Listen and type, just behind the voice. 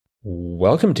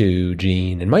Welcome to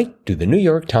Gene and Mike do the New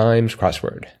York Times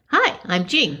crossword. Hi, I'm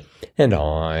Jean. And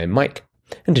I'm Mike.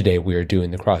 And today we are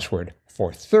doing the crossword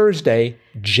for Thursday,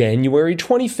 January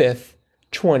 25th,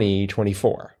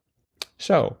 2024.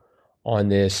 So, on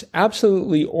this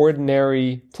absolutely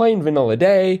ordinary, plain vanilla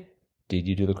day, did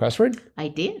you do the crossword? I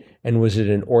did. And was it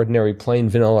an ordinary, plain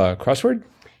vanilla crossword?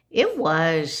 It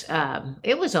was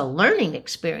a learning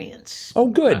experience. Oh,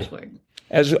 good. Crossword.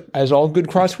 As all good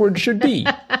crosswords should be.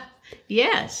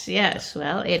 Yes.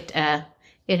 Well, it had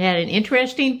an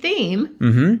interesting theme,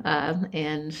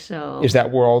 and so Is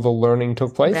that where all the learning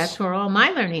took place? that's where all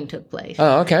my learning took place.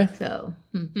 Oh, okay. So,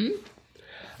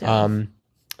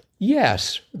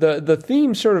 Yes, the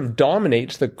theme sort of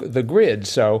dominates the grid.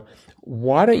 So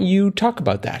why don't you talk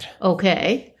about that?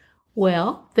 okay.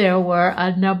 Well, there were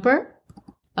a number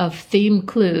of theme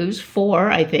clues, 4,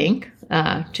 I think,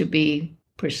 to be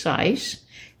precise,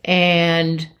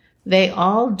 and they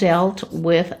all dealt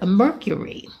with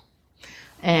Mercury.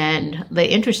 And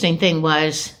the interesting thing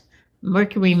was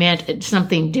Mercury meant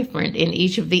something different in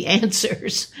each of the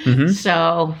answers.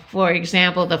 So, for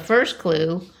example, the first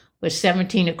clue was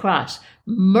 17 across.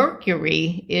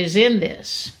 Mercury is in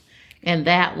this. And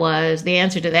that was, the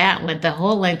answer to that went the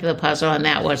whole length of the puzzle, and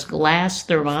that was glass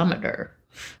thermometer.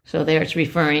 So there it's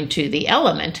referring to the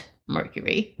element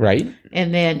Mercury. Right.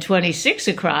 And then 26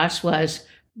 across was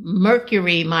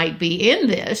Mercury might be in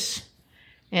this.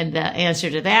 And the answer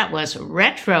to that was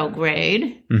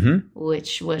retrograde,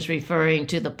 which was referring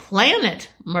to the planet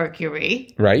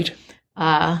Mercury. Right.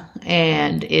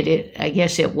 And I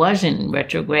guess it was in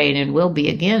retrograde and will be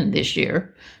again this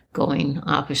year, going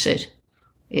opposite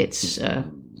its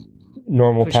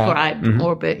Normal prescribed path.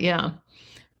 orbit. Yeah.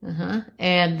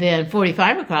 And then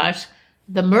 45 across,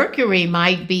 the Mercury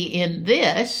might be in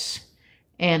this,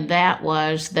 and that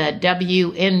was the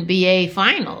WNBA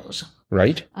finals.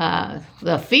 Right.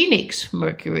 The Phoenix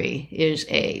Mercury is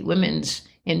a women's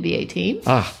NBA team.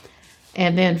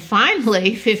 And then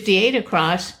finally, 58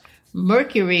 across,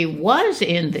 Mercury was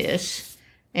in this,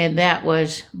 and that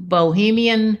was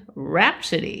Bohemian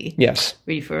Rhapsody. Yes.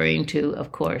 Referring to,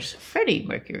 of course, Freddie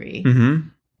Mercury,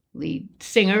 lead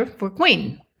singer for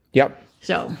Queen. Yep.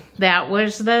 So that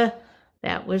was the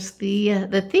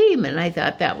theme, and I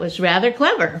thought that was rather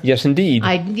clever. Yes, indeed.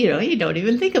 You don't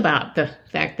even think about the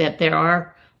fact that there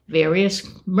are various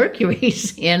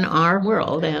Mercuries in our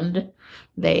world, and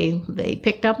they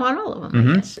picked up on all of them,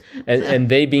 I guess. And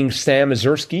they being Sam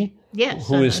Azursky, Yes,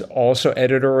 who is also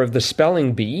editor of the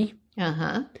Spelling Bee.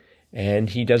 And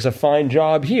he does a fine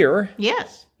job here.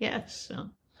 Yes. So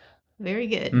very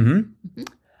good.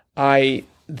 I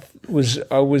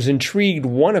was intrigued.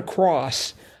 1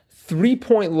 across,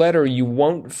 3-point letter you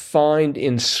won't find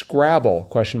in Scrabble, ?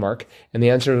 And the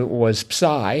answer was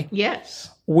psi. Yes.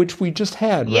 Which we just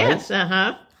had, right? Yes,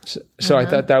 So I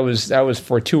thought that was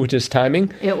fortuitous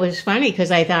timing. It was funny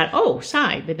because I thought, oh,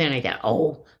 psi, but then I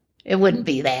thought, it wouldn't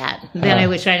be that. Then I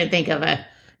was trying to think of a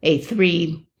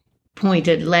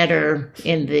 3-pointed letter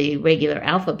in the regular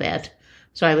alphabet.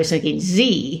 So I was thinking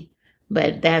Z,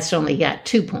 but that's only got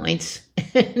 2 points.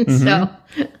 So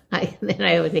then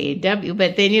I was thinking W,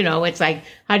 but then, it's like,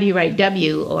 how do you write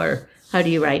W or how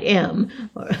do you write M?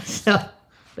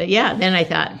 But yeah, then I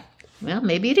thought, well,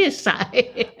 maybe it is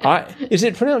psi. Is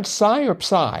it pronounced psi or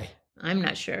psi? I'm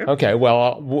not sure. Okay,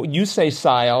 well, you say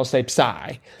psi, I'll say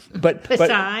psi. But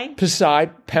psi,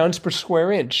 pounds per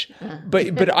square inch.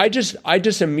 But I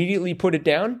just immediately put it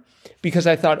down because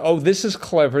I thought, this is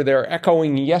clever. They're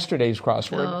echoing yesterday's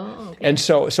crossword. Okay. And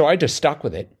so I just stuck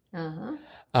with it.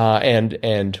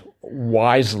 And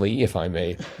wisely, if I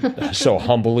may so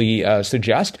humbly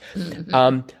suggest.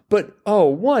 But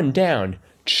one down.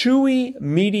 Chewy,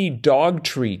 meaty dog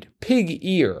treat, pig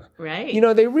ear. Right.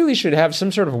 They really should have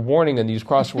some sort of warning on these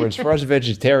crosswords for us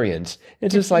vegetarians.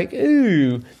 It's just like,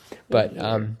 ooh. But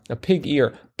a pig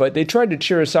ear. But they tried to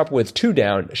cheer us up with 2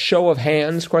 down. Show of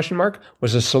hands, ?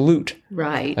 Was a salute.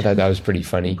 Right. I thought that was pretty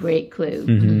funny. Great clue.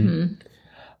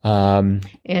 And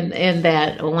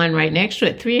that one right next to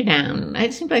it, 3 down.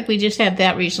 It seems like we just had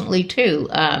that recently too.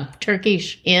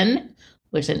 Turkish in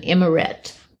was an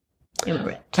emirate.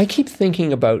 I keep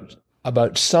thinking about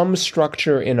some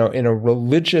structure in a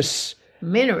religious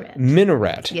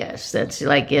minaret. Yes, that's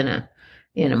like in a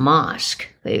mosque.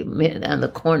 On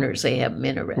the corners they have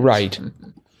minarets. Right.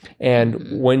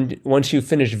 And once you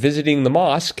finish visiting the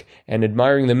mosque and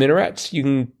admiring the minarets, you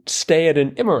can stay at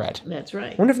an emirate. That's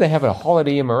right. I wonder if they have a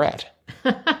holiday emirate.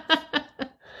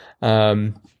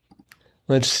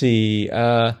 Let's see.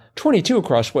 22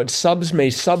 across, what subs may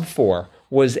sub for.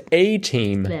 was a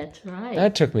team. That's right.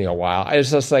 That took me a while. I was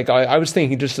just like, I was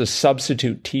thinking just a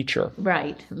substitute teacher.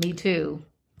 Right. Me too.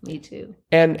 Me too.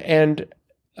 And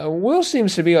Will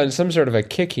seems to be on some sort of a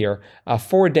kick here.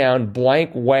 4 down,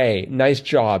 blank way. Nice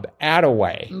job.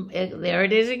 Attaway. There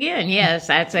it is again. Yes,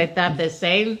 I thought the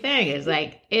same thing. It's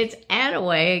like, it's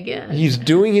Attaway again. He's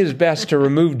doing his best to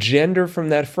remove gender from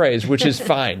that phrase, which is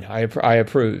fine. I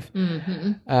approve.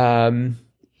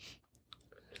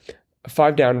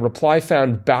 5 down, reply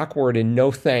found backward in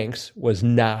no thanks was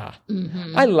nah.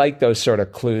 I like those sort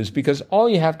of clues because all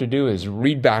you have to do is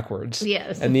read backwards.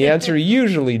 Yes. And the answer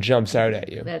usually jumps out at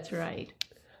you. That's right.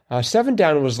 7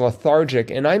 down was lethargic,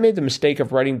 and I made the mistake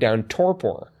of writing down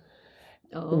torpor,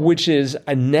 which is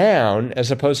a noun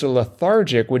as opposed to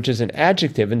lethargic, which is an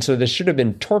adjective. And so this should have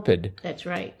been torpid. That's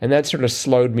right. And that sort of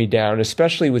slowed me down,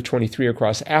 especially with 23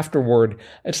 across. Afterward,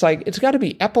 it's like, it's got to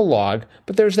be epilogue,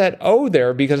 but there's that O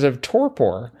there because of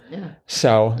torpor. Yeah.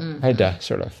 So I had to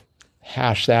sort of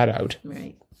hash that out.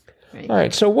 Right. All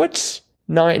right. So what's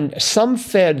 9? Some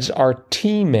feds are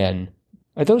T-men.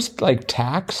 Are those like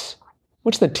tax?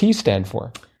 What's the T stand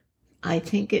for? I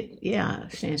think it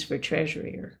stands for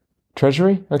treasurer.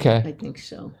 Treasury? Okay. I think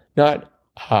so. Not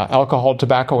alcohol,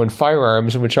 tobacco, and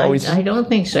firearms, which always... I don't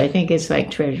think so. I think it's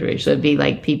like treasury. So it'd be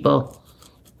like people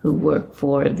who work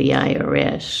for the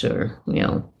IRS or,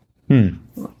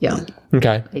 Yeah.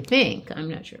 Okay. I think. I'm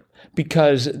not sure.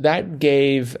 Because that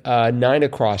gave 9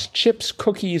 across. Chips,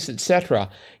 cookies, etc.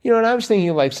 And I was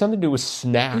thinking like something to do with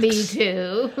snacks. Me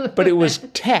too. But it was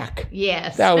tech.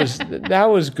 Yes. That was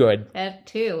good. That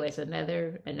too is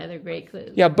another great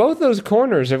clue. Yeah, both those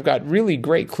corners have got really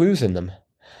great clues in them.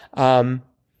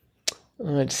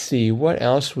 Let's see, what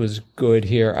else was good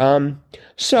here? I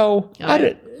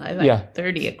like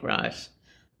 30 across.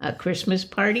 A Christmas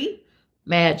party,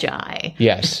 Magi.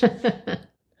 Yes.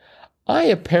 I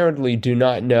apparently do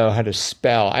not know how to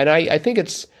spell, and I think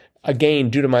it's,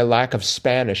 again, due to my lack of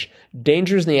Spanish.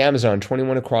 Dangers in the Amazon,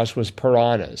 21 across, was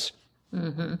piranhas.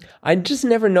 I just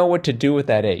never know what to do with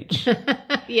that H.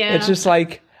 Yeah. It's just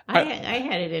like... I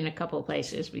had it in a couple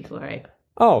places before I...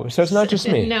 Oh, so it's not just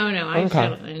me. No.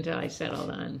 Until I settled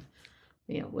on,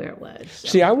 where it was. So.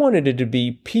 See, I wanted it to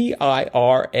be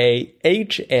Pirahnas.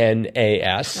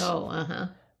 Oh,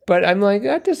 But I'm like,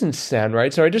 that doesn't sound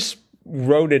right. So I just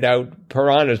wrote it out,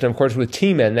 piranhas. And of course, with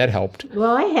T-men, that helped.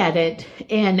 Well, I had it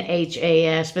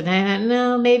NHAS, but then,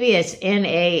 no, maybe it's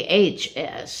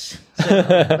NAHS. So,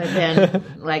 but then,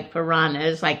 like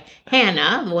piranhas, like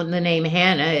Hannah, the name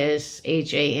Hannah is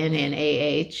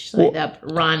HANNAH. So the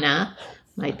piranha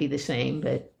might be the same,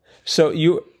 but... So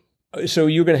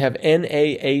you're going to have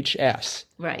NAHS.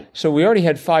 Right. So we already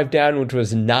had 5 down, which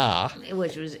was nah.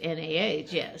 Which was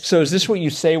NAH, yes. So is this what you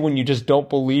say when you just don't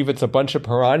believe it's a bunch of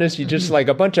piranhas? You just like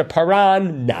a bunch of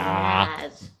nah.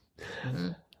 Yes.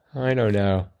 I don't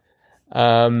know.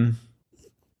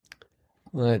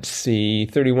 Let's see.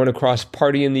 31 across,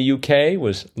 party in the UK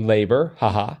was Labour.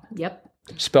 Haha. Yep.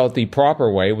 Spelled the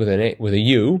proper way with a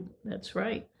U. That's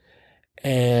right.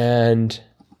 And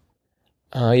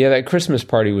that Christmas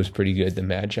party was pretty good, the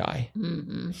Magi.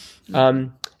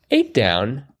 8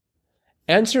 down,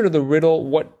 answer to the riddle,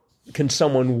 what can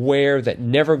someone wear that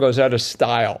never goes out of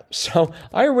style? So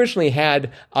I originally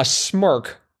had a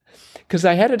smirk because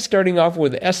I had it starting off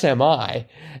with SMI,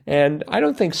 and I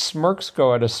don't think smirks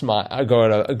go out of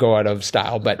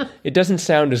style, but it doesn't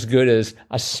sound as good as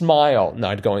a smile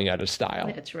not going out of style.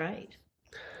 That's right.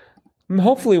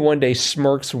 Hopefully one day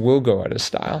smirks will go out of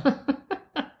style.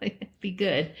 Be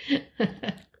good.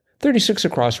 36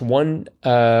 across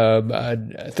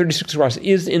 36 across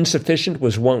is insufficient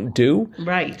was won't do.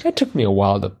 Right. That took me a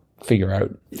while to figure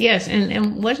out. Yes,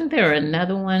 and wasn't there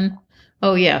another one?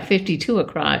 Oh yeah, 52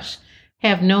 across.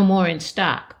 Have no more in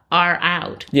stock. Are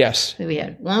out. Yes. So we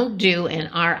had won't do and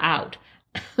are out.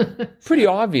 Pretty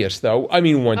obvious though. I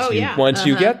mean, once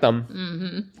you get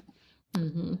them.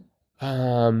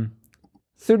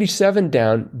 37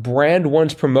 down, brand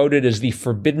once promoted as the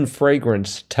forbidden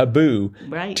fragrance, Taboo.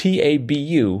 Right.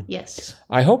 TABU. Yes.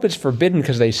 I hope it's forbidden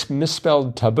because they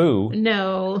misspelled taboo.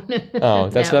 No. Oh,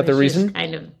 that's not the reason?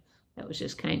 That was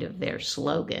just kind of their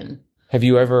slogan. Have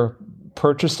you ever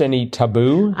purchased any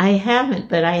Taboo? I haven't,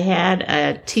 but I had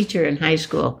a teacher in high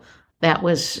school. That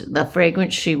was the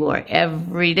fragrance she wore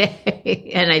every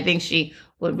day. And I think she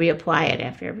would reapply it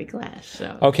after every class.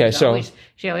 So okay,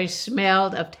 she always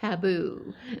smelled of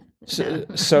Taboo.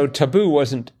 So Taboo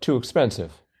wasn't too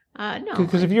expensive. No,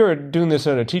 because if you're doing this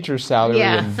on a teacher's salary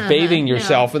and bathing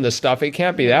yourself in the stuff, it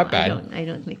can't be that bad. I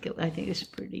don't think it. I think it's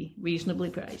pretty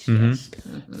reasonably priced. Yes.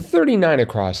 39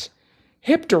 across,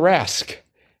 hipteresque.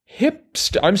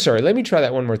 I'm sorry, let me try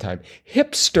that one more time.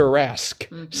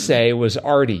 Hipsteresque, say, was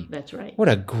arty. That's right. What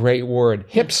a great word.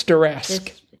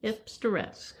 Hipsteresque.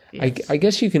 Hipsteresque. Yes. I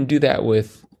guess you can do that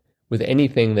with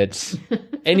anything that's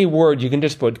any word. You can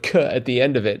just put "k" at the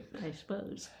end of it. I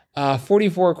suppose.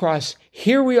 44 across.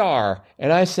 Here we are,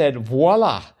 and I said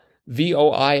voila,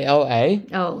 VOA.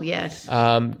 Oh yes.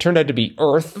 Turned out to be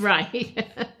Earth. Right.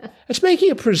 It's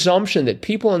making a presumption that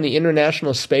people on the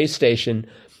International Space Station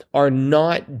are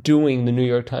not doing the New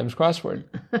York Times crossword.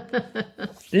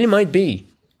 And it might be.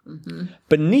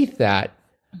 Beneath that,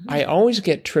 I always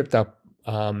get tripped up.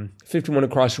 51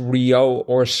 across Rio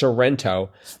or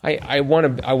Sorrento. I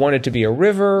want it to be a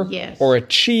river or a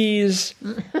cheese,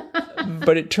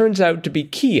 but it turns out to be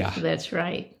Kia. That's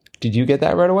right. Did you get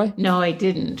that right away? No, I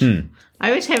didn't.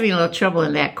 I was having a little trouble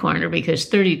in that corner because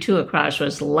 32 across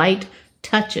was light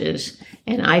touches,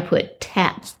 and I put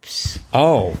taps.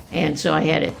 Oh. And so I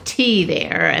had a T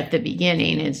there at the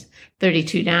beginning, and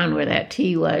 32 down where that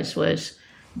T was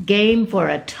game for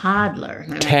a toddler.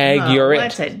 Tag, you're it.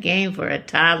 What's a game for a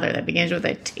toddler that begins with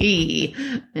a T?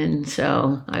 And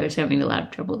so I was having a lot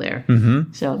of trouble there.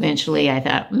 So eventually I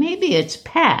thought, maybe it's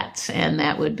Pats, and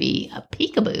that would be a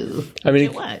peekaboo. I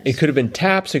mean, it could have been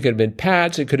taps, it could have been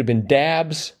pats, it could have been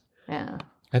dabs. Yeah.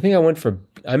 I think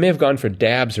I may have gone for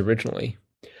dabs originally.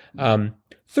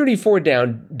 34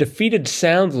 down, defeated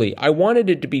soundly. I wanted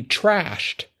it to be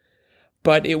trashed,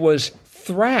 but it was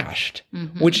thrashed,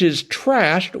 which is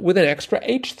trashed with an extra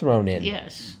H thrown in.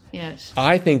 Yes.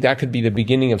 I think that could be the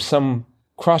beginning of some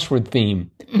crossword theme.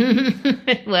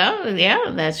 Well,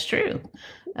 yeah, that's true.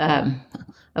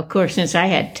 Of course, since I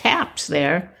had taps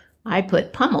there, I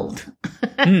put pummeled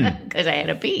because I had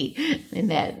a P in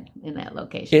that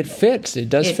location. It fits. It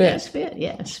does fit. It does fit,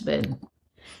 yes. But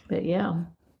yeah.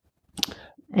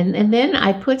 And then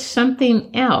I put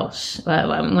something else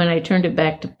when I turned it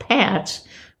back to Pat's.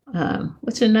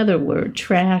 What's another word?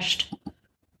 Trashed.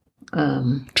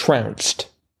 Trounced.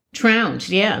 Trounced.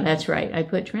 Yeah, that's right. I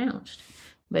put trounced.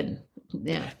 But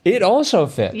yeah. It also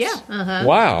fits. Yeah.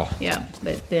 Wow. Yeah,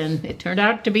 but then it turned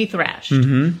out to be thrashed.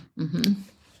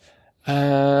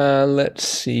 Let's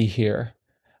see here.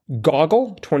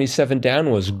 Goggle, 27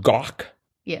 down, was gawk.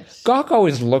 Yes. Gawk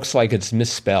always looks like it's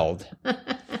misspelled,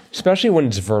 especially when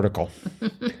it's vertical.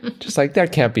 Just like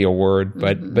that can't be a word,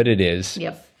 but it is.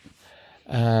 Yep.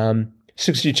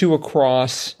 62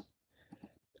 across,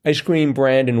 ice cream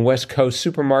brand in West Coast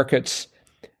supermarkets.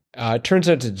 Turns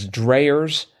out it's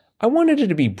Dreyer's. I wanted it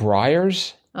to be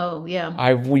Breyers. Oh,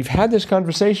 yeah. We've had this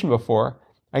conversation before.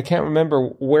 I can't remember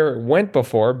where it went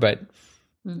before, but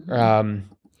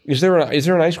is there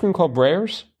an ice cream called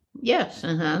Breyers? Yes,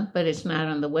 but it's not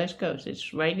on the West Coast.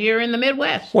 It's right here in the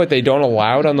Midwest. What, they don't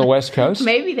allow it on the West Coast?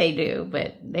 Maybe they do,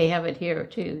 but they have it here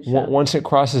too. So. Once it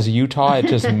crosses Utah, it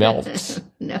just melts.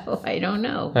 No, I don't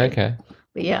know. Okay.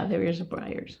 But yeah, there is a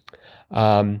Breyers.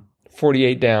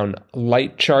 48 down,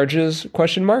 light charges, ?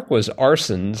 Was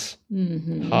arsons.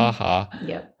 Ha ha.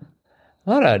 Yep.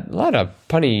 A lot of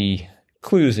punny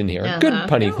clues in here. Good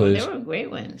punny clues. They were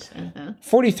great ones.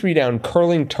 43 down,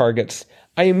 curling targets.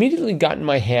 I immediately got in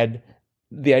my head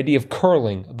the idea of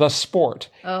curling, the sport.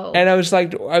 Oh. And I was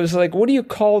like, what do you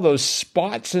call those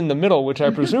spots in the middle, which I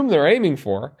presume they're aiming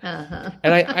for?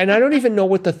 And I don't even know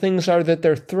what the things are that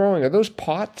they're throwing. Are those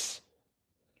pots?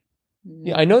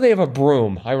 Yeah, I know they have a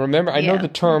broom. I know the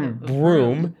term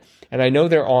broom, and I know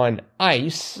they're on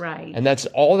ice. Right. And that's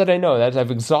all that I know.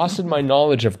 I've exhausted my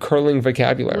knowledge of curling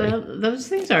vocabulary. Well, those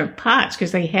things aren't pots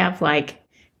because they have like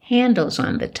handles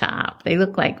on the top. They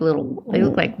look like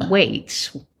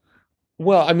weights.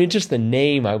 Well, I mean, just the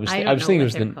name. I was thinking it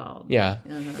was called. Yeah.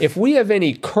 If we have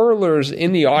any curlers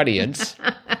in the audience,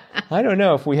 I don't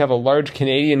know if we have a large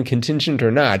Canadian contingent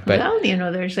or not. But well,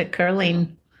 there's a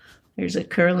curling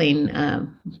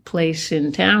place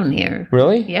in town here.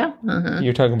 Really? Yeah.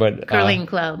 You're talking about curling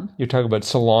club. You're talking about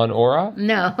Salon Aura?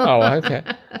 No. Oh, okay.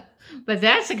 But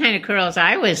that's the kind of curls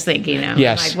I was thinking of.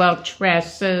 Yes. Like,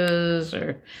 tresses,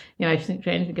 or I was trying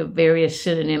to think of various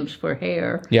synonyms for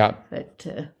hair. Yeah. But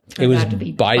it was to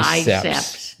be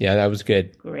biceps. Yeah, that was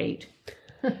good. Great.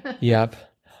 Yep.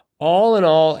 All in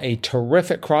all, a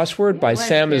terrific crossword by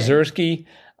Sam Mazursky.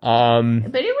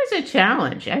 But it was a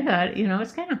challenge. I thought,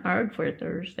 it's kind of hard for a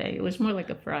Thursday. It was more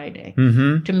like a Friday.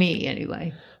 To me,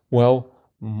 anyway. Well,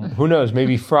 who knows?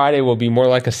 Maybe Friday will be more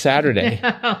like a Saturday.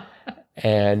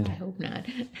 And I hope not.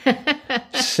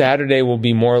 Saturday will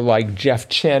be more like Jeff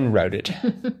Chen wrote it.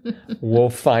 We'll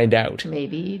find out.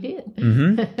 Maybe he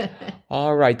did.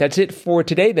 All right. That's it for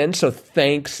today then. So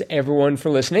thanks everyone for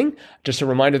listening. Just a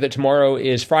reminder that tomorrow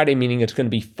is Friday, meaning it's going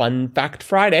to be Fun Fact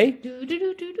Friday. Do, do,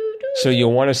 do, do, do, do. So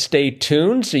you'll want to stay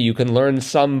tuned so you can learn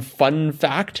some fun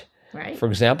fact. Right. For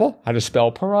example, how to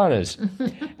spell piranhas.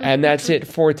 And that's it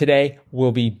for today.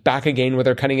 We'll be back again with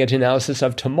our cutting edge analysis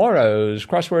of tomorrow's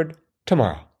crossword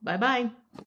tomorrow. Bye-bye.